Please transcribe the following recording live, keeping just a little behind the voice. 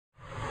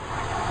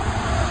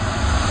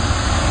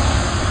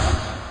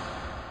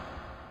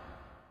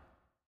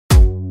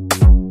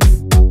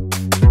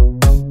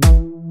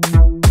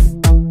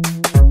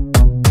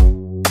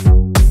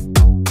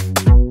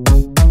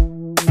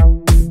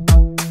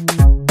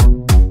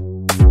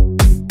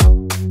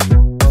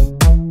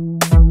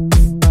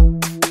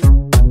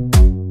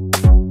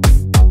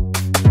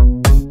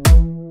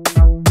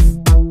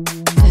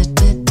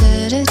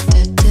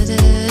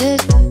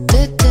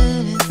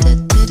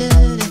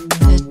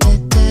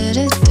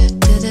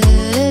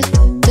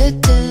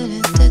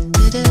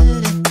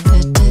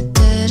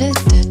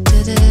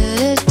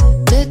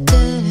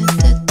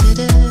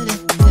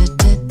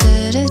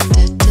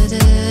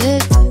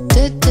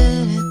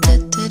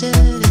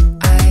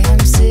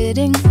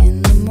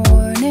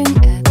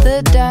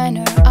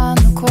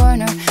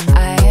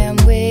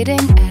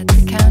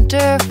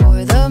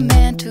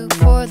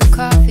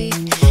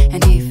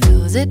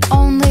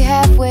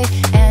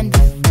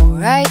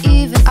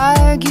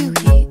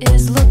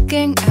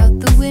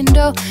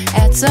window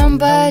at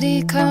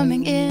somebody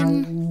coming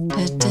in.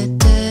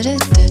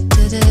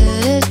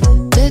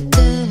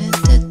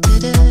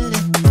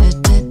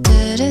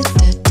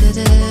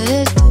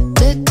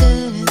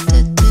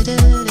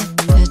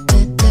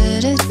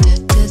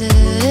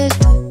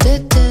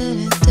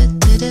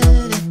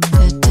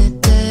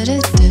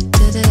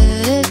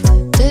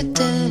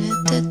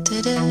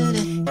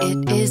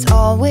 It is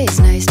always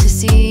nice to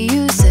see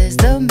you, says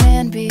the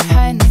man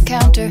behind the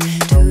counter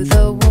to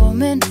the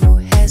woman who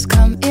has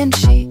come in.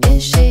 She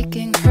is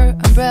shaking her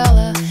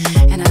umbrella,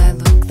 and I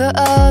look the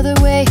other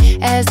way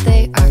as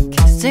they are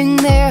kissing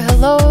their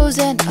hellos,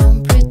 and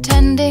I'm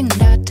pretending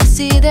not to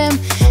see them,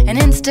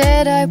 and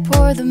instead I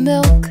pour the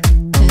milk.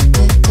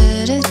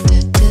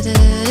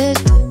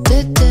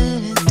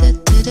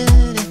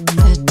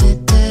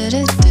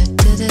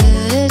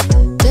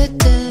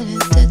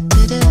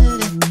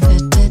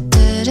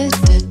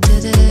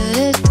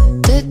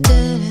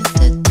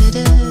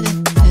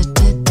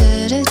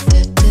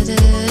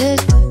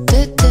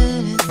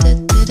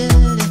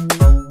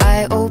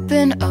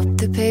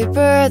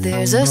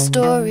 There's a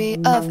story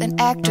of an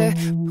actor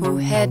who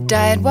had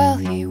died while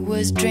he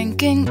was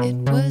drinking. It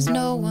was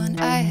no one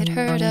I had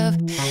heard of,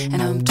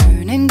 and I'm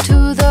turning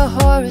to the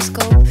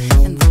horoscope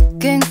and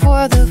looking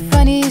for the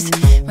funnies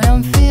when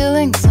I'm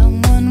feeling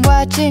someone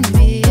watching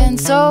me. And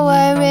so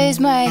I raise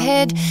my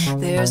head.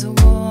 There's a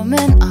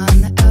woman on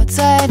the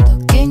outside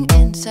looking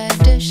inside.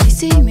 Does she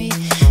see me?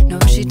 No,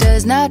 she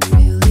does not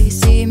really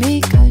see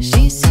me, 'cause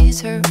she sees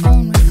her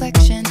own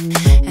reflection,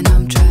 and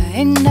I'm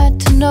trying not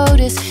to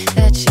notice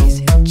that she's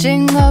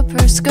hitching up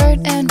her skirt,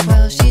 and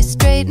while she's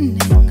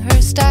straightening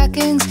her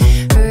stockings,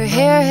 her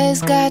hair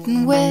has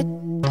gotten wet.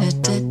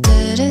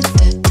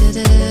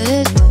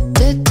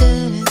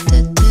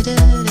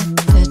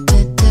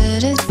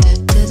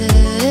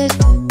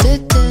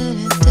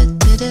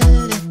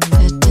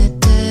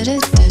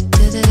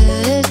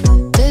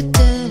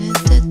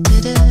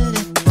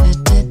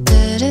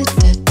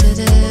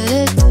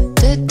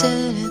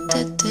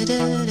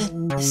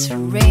 This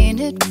rain,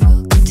 it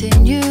will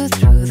continue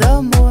through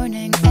the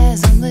morning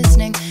as I'm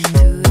listening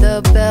to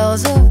the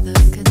bells of the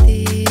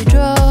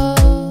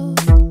cathedral.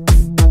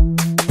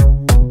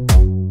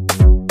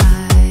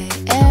 I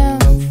am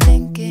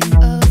thinking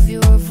of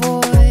your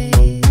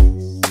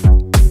voice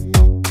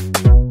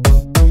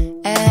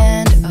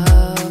and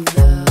of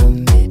the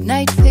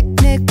midnight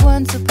picnic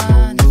once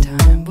upon a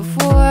time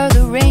before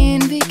the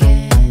rain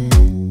began.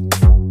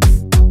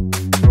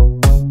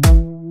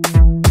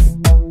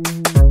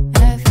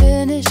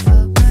 Finish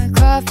up my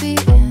coffee,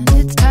 and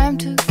it's time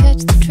to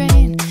catch the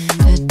train.